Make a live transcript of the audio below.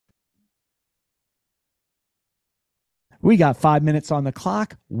We got 5 minutes on the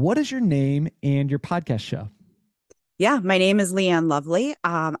clock. What is your name and your podcast show? Yeah, my name is Leighann Lovely.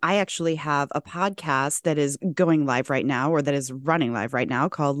 I actually have a podcast that is going live right now, or that is running live right now,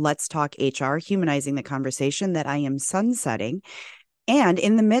 called Let's Talk HR, Humanizing the Conversation, that I am sunsetting. And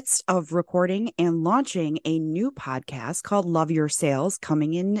in the midst of recording and launching a new podcast called Love Your Sales,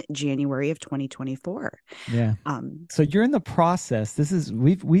 coming in January of 2024. Yeah. Um, So you're in the process. This is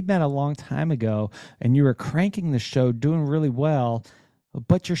we've met a long time ago and you were cranking the show, doing really well,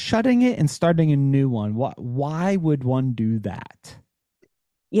 but you're shutting it and starting a new one. Why would one do that?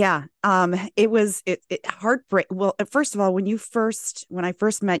 yeah, it was heartbreak. Well, first of all, when I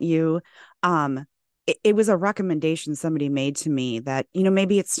first met you, it was a recommendation somebody made to me that,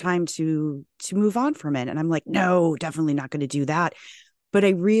 maybe it's time to move on from it. And I'm like, no, definitely not going to do that. But I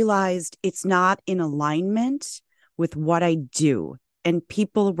realized it's not in alignment with what I do. And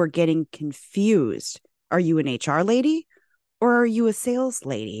people were getting confused. Are you an HR lady or are you a sales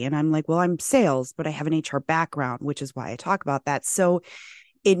lady? And I'm like, well, I'm sales, but I have an HR background, which is why I talk about that. So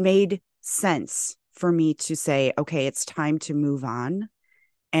it made sense for me to say, okay, it's time to move on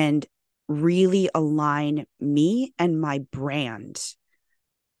and really align me and my brand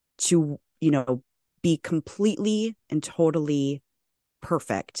to, be completely and totally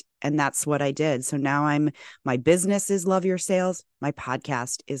perfect. And that's what I did. So now my business is Love Your Sales. My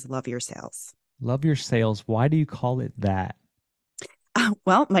podcast is Love Your Sales. Love your sales. Why do you call it that?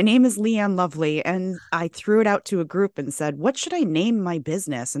 Well, my name is Leighann Lovely, and I threw it out to a group and said, what should I name my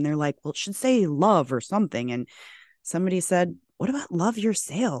business? And they're like, well, it should say love or something. And somebody said, what about Love Your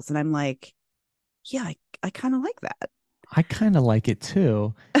Sales? And I'm like, yeah, I kind of like that. I kind of like it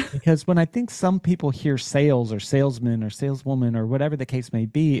too, because when I think some people hear sales or salesman or saleswoman or whatever the case may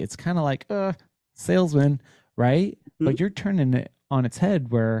be, it's kind of like, salesman, right? Mhm. But you're turning it on its head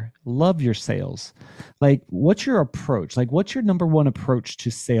where love your sales. Like, what's your approach? Like, what's your number one approach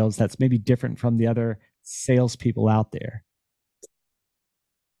to sales that's maybe different from the other salespeople out there?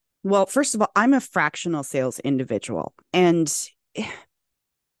 Well, first of all, I'm a fractional sales individual, and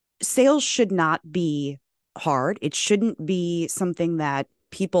sales should not be hard. It shouldn't be something that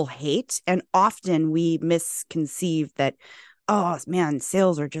people hate. And often we misconceive that, oh man,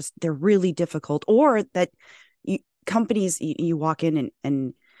 sales are just, they're really difficult, or that companies, you walk in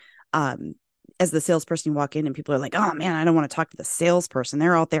and um, as the salesperson, you walk in and people are like, oh man, I don't want to talk to the salesperson.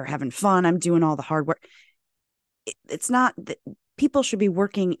 They're out there having fun. I'm doing all the hard work. It's not that people should be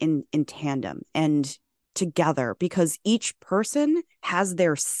working in tandem and together, because each person has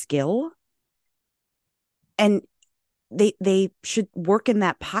their skill, and they should work in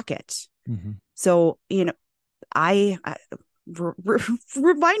that pocket. Mhm. So, I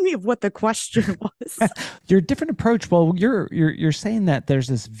remind me of what the question was. Your different approach. Well, you're saying that there's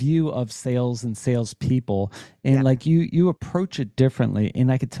this view of sales and salespeople, and Yeah. like you approach it differently.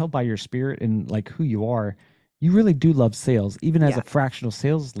 And I could tell by your spirit and like who you are, you really do love sales, even as a Yeah. fractional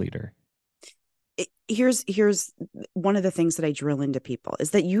sales leader. Here's one of the things that I drill into people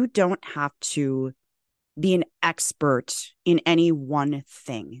is that you don't have to be an expert in any one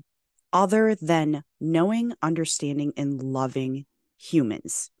thing other than knowing, understanding, and loving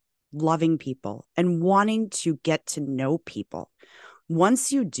humans, loving people, and wanting to get to know people.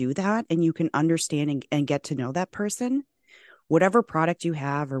 Once you do that and you can understand and get to know that person, whatever product you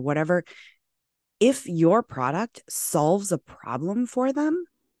have or whatever, if your product solves a problem for them,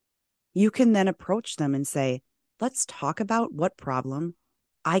 you can then approach them and say, let's talk about what problem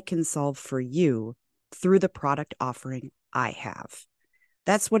I can solve for you through the product offering I have.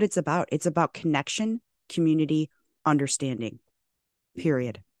 That's what it's about. It's about connection, community, understanding,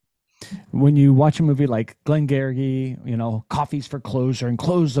 period. When you watch a movie like Glengarry, coffees for closer and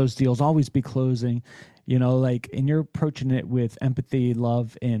close those deals, always be closing, like, and you're approaching it with empathy,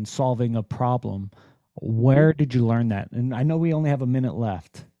 love, and solving a problem. Mm-hmm. Where did you learn that? And I know we only have a minute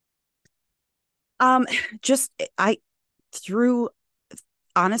left. Um, just I through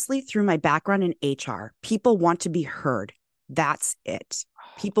honestly, through my background in HR, people want to be heard. That's it.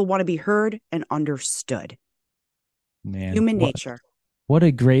 People want to be heard and understood. Man, Human nature. what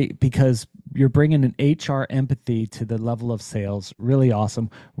a great, because you're bringing an HR empathy to the level of sales. Really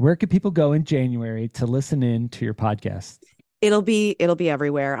awesome. Where could people go in January to listen in to your podcast? It'll be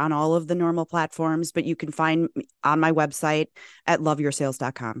everywhere on all of the normal platforms, but you can find me on my website at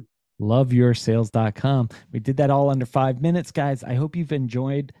loveyoursales.com. Loveyoursales.com. We did that all under 5 minutes, guys. I hope you've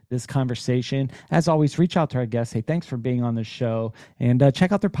enjoyed this conversation. As always, reach out to our guests. Hey, thanks for being on the show, and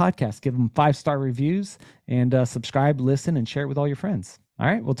check out their podcast. Give them 5-star reviews, and subscribe, listen, and share it with all your friends. All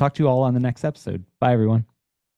right. We'll talk to you all on the next episode. Bye, everyone.